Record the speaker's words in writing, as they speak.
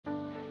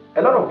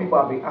A lot of people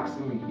have been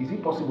asking me, is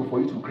it possible for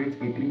you to create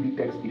a 3D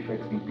text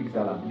effect in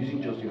Pixellab using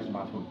just your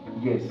smartphone?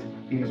 Yes,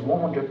 it is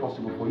 100%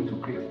 possible for you to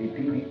create a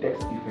 3D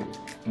text effect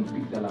in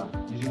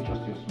Pixellab using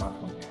just your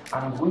smartphone. And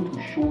I'm going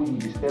to show you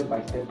the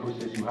step-by-step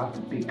process you have to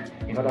take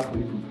in order for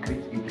you to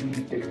create a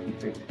 3D text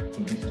effect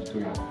in this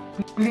tutorial.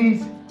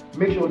 Please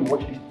make sure you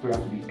watch this tutorial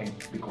to the end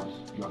because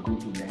you are going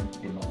to learn a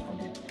lot from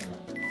this tutorial.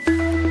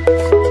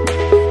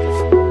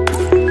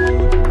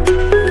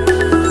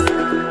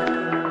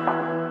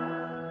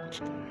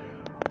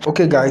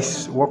 Okay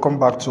guys, welcome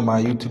back to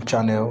my YouTube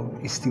channel.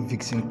 It's still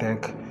Vixen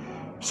Tech.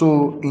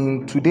 So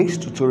in today's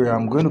tutorial,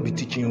 I'm going to be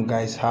teaching you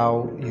guys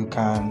how you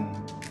can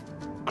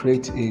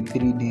create a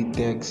 3D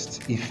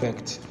text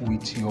effect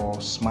with your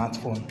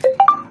smartphone.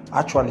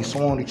 Actually,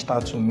 someone reached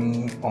out to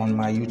me on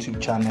my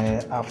YouTube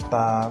channel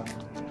after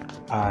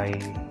I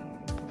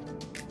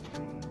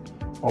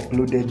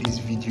uploaded this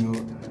video.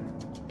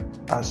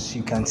 As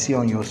you can see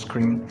on your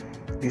screen,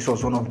 this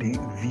was one of the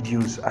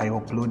videos I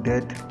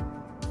uploaded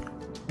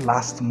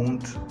last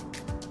month,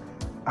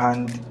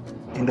 and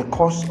in the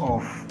course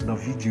of the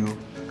video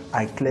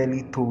I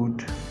clearly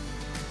told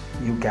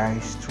you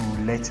guys to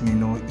let me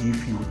know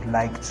if you would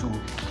like to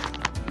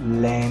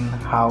learn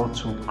how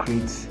to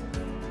create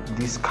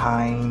this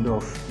kind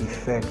of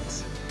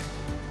effect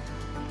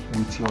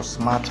with your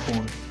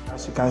smartphone.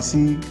 As you can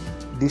see,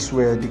 these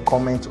were the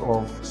comments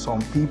of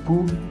some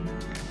people.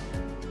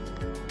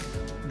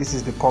 This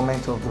is the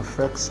comment of the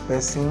first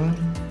person,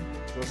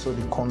 also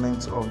the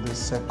comment of the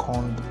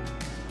second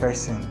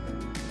person.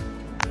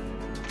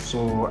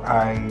 So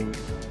I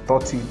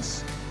thought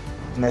it's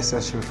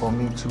necessary for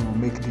me to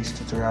make this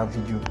tutorial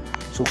video.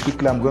 So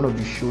quickly, I'm going to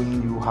be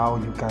showing you how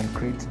you can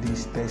create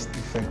this text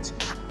effect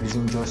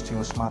using just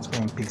your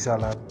smartphone in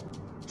Pixellab.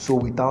 So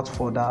without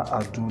further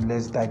ado,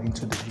 let's dive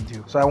into the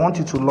video. So I want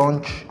you to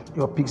launch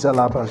your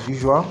Pixellab as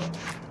usual.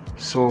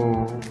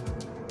 So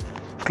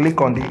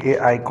click on the A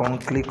icon,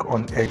 click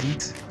on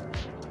edit.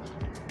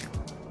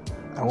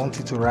 I want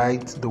you to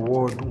write the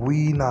word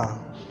winner.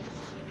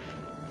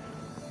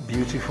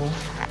 Beautiful.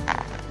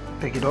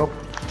 Take it up,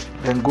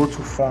 then go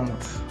to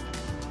font.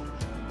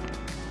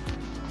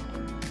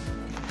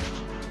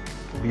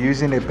 We'll be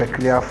using a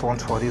peculiar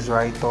font for this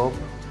right up.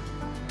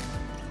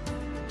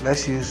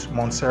 Let's use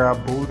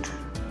Montserrat Bold.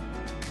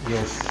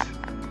 Yes,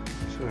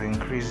 so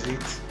increase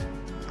it.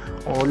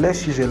 Or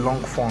let's use a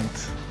long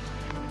font.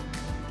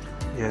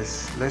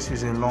 Yes, let's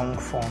use a long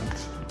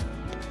font.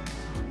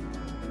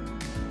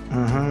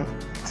 I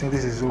think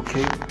this is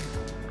okay.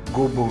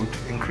 Go bold,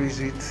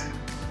 increase it.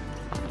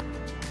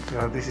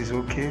 Yeah, this is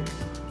okay.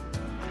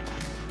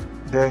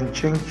 Then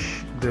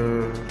change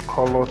the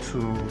color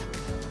to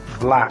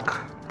black.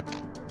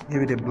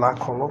 Give it a black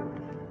color.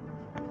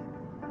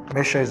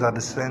 Make sure it's at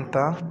the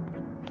center.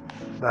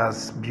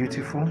 That's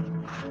beautiful.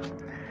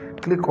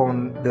 Click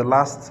on the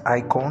last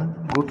icon.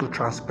 Go to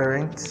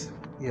transparent.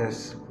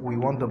 Yes, we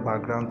want the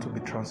background to be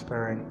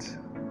transparent.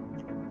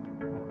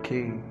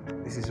 Okay,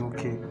 this is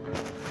okay.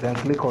 Then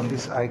click on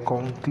this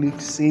icon. Click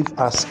save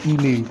as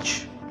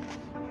image.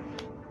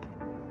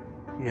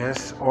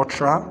 Yes,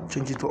 ultra,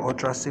 change it to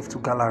ultra, save to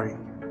gallery.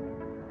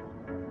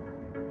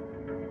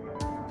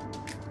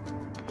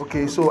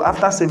 Okay, so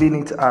after saving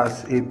it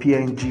as a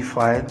PNG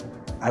file,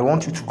 I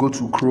want you to go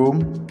to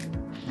Chrome.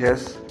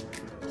 Yes,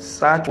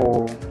 search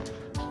for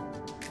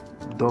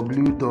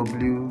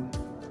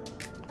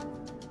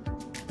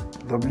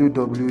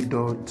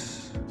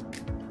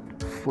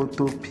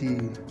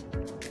www.photop.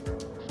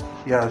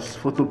 Yes,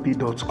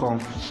 photop.com.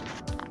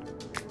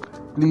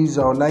 Please,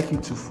 I would like you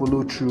to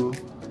follow through.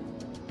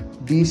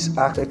 This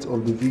aspect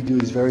of the video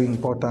is very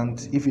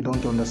important. If you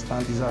don't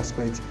understand this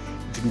aspect,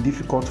 it will be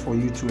difficult for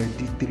you to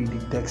edit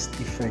 3D text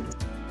effect.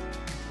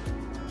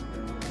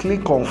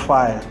 Click on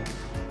file.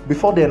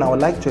 Before then, I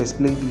would like to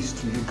explain this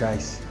to you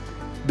guys.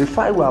 The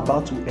file we're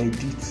about to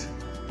edit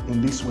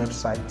in this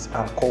website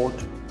are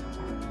called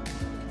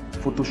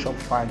Photoshop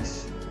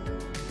files,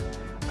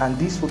 and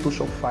these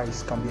Photoshop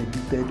files can be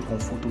edited on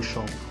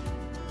Photoshop.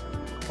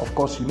 Of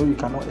course, you know you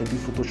cannot edit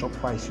Photoshop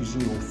files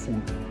using your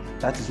phone.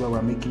 That is why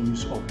we're making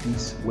use of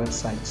these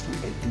websites to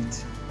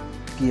edit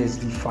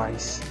PSD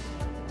files.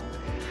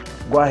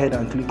 Go ahead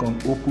and click on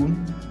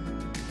open.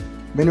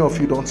 Many of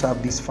you don't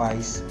have these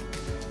files,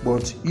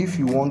 but if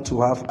you want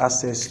to have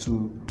access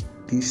to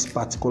this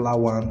particular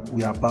one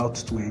we are about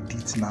to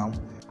edit now,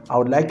 I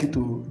would like you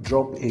to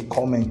drop a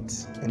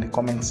comment in the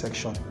comment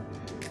section.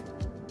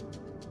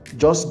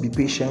 Just be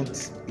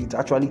patient. It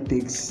actually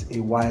takes a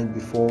while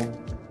before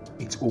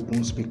it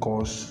opens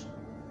because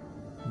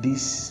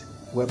this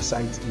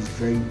website is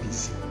very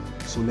busy,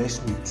 so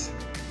let's wait.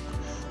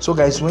 So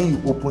guys, when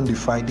you open the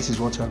file, this is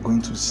what you are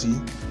going to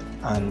see,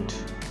 and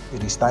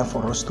it is time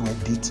for us to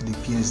edit the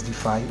PSD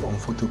file on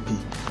Photop.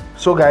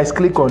 So guys,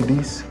 click on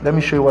this. Let me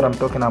show you what I'm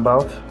talking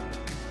about.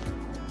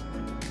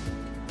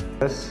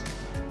 Yes,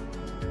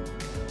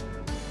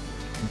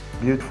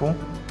 beautiful.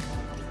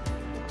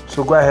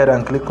 So go ahead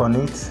and click on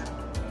it.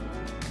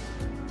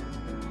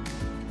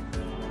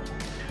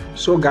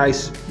 So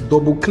guys,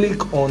 double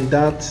click on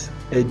that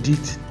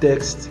edit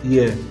text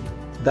here.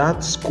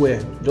 that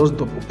square, just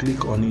double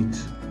click on it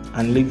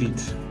and leave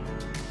it.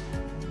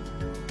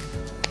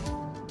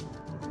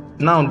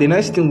 Now the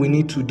next thing we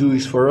need to do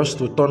is for us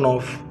to turn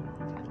off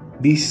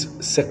this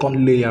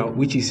second layer,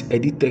 which is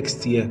edit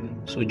text here.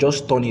 So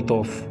just turn it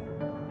off.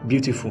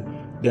 Beautiful.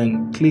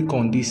 Then click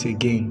on this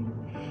again.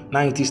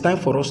 Now it is time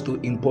for us to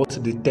import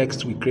the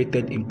text we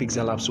created in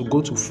Pixellab. So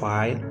go to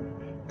File,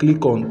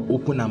 click on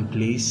Open and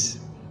Place.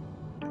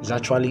 It's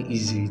actually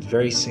easy, it's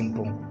very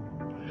simple.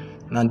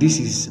 Now this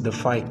is the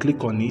file,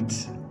 click on it.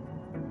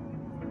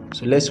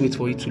 So let's wait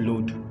for it to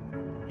load.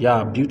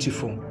 Yeah,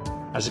 beautiful.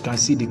 As you can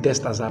see, the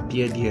text has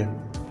appeared here.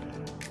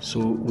 So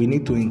we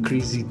need to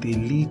increase it a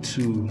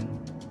little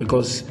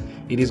because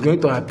it is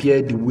going to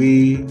appear the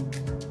way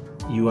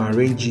you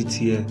arrange it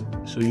here.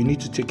 So you need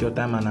to take your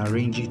time and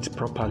arrange it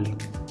properly.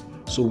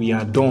 So we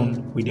are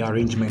done with the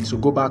arrangement. So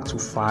go back to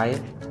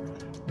File,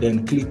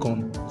 then click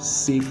on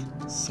Save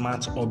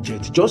Smart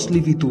Object. Just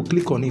leave it to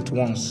click on it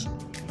once.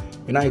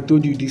 And I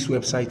told you this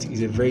website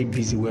is a very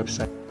busy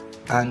website,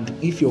 and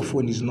if your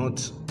phone is not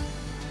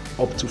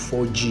up to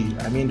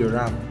 4G, I mean the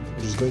RAM,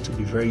 it is going to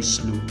be very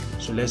slow.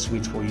 So let's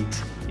wait for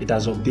it. It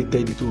has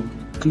updated. To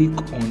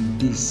click on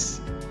this,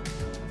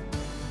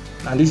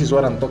 and this is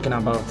what I'm talking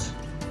about.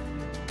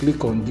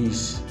 Click on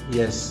this.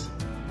 Yes,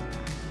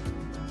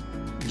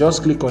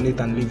 just click on it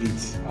and leave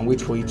it and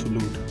wait for it to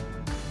load.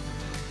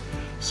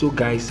 So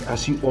guys,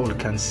 as you all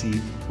can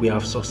see, we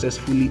have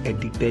successfully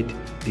edited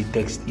the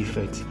text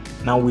effect.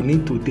 Now we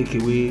need to take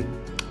away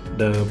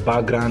the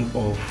background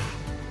of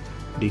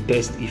the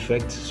text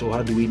effect. So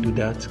how do we do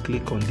that?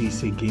 Click on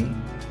this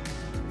again,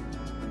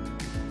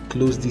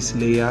 close this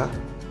layer,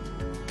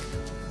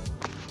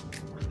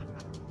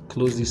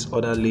 close this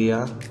other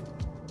layer,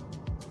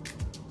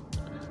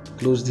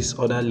 close this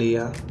other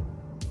layer.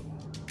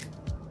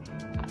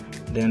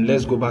 Then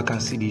let's go back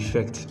and see the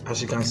effect.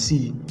 As you can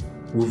see,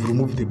 we've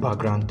removed the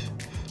background.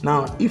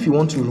 Now if you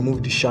want to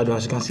remove the shadow,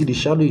 as you can see, the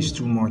shadow is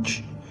too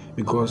much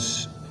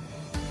because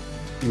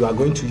you are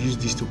going to use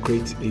this to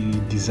create a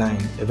design.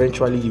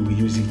 Eventually you will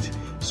use it.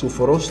 So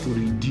for us to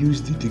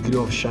reduce the degree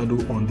of shadow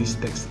on this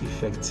text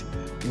effect,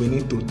 we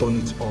need to turn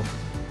it off.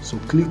 So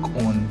click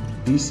on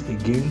this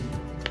again,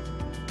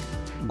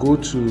 go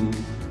to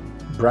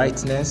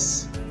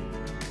brightness.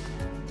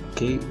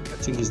 Okay, I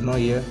think it's not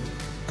here.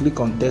 Click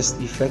on text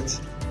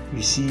effect.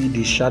 You see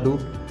the shadow,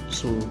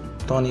 so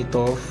turn it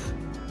off,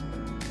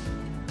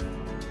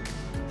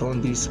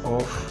 turn this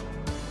off,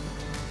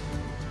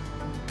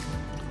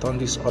 turn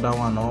this other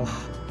one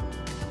off.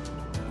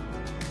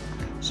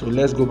 So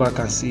let's go back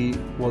and see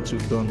what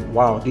we've done.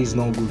 Wow, this is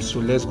not good. So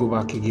let's go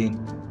back again.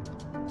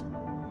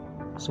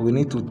 So we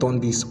need to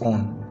turn this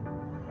on.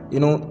 You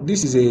know,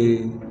 this is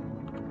a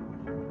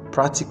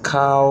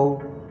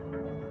practical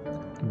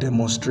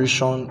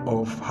demonstration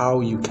of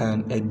how you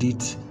can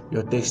edit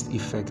your text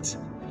effect.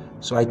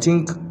 So I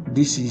think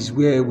this is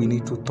where we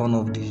need to turn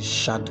off the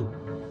shadow.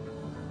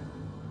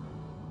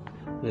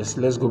 Yes,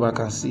 let's go back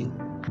and see.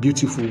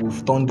 Beautiful,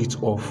 we've turned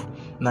it off.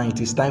 Now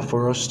it is time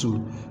for us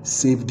to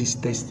save this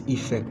text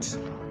effect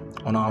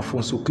on our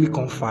phone. So click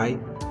on File,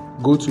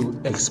 go to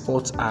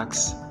Export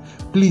As.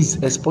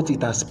 Please export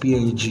it as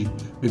PNG,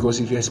 because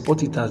if you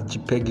export it as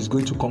JPEG, it's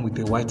going to come with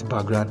a white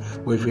background.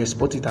 But if you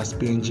export it as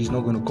PNG, it's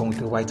not going to come with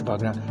a white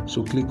background.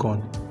 So click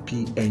on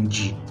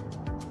PNG.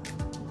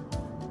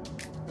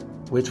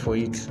 Wait for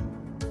it.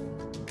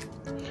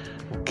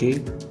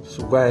 Okay,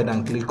 so go ahead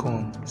and click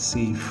on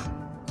Save.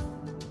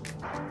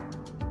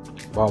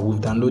 Wow,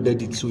 we've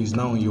downloaded it, so it's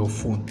now on your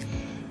phone.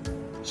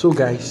 So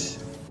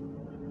guys,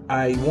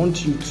 I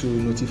want you to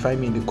notify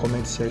me in the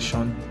comment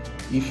section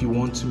if you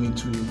want me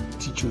to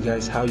teach you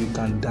guys how you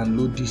can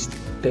download this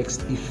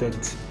text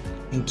effect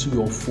into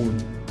your phone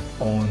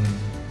on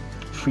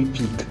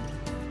FreePic.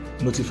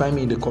 Notify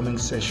me in the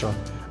comment section.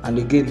 And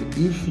again,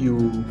 if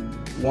you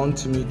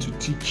want me to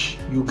teach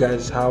you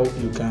guys how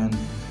you can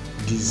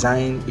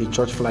design a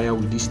church flyer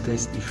with this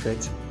text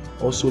effect,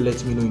 also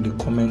let me know in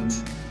the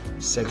comment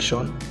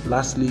section.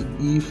 Lastly,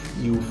 if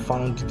you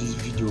found this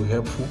video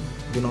helpful,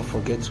 do not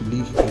forget to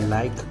leave a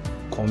like,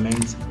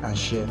 comment and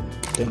share.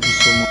 Thank you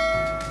so much.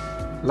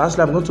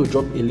 Lastly, I'm going to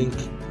drop a link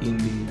in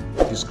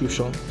the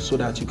description so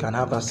that you can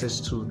have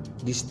access to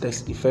this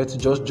text effect.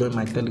 Just join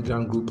my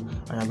Telegram group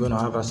and you're going to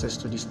have access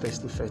to this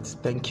text effect.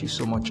 Thank you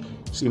so much.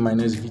 See you in my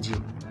next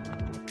video.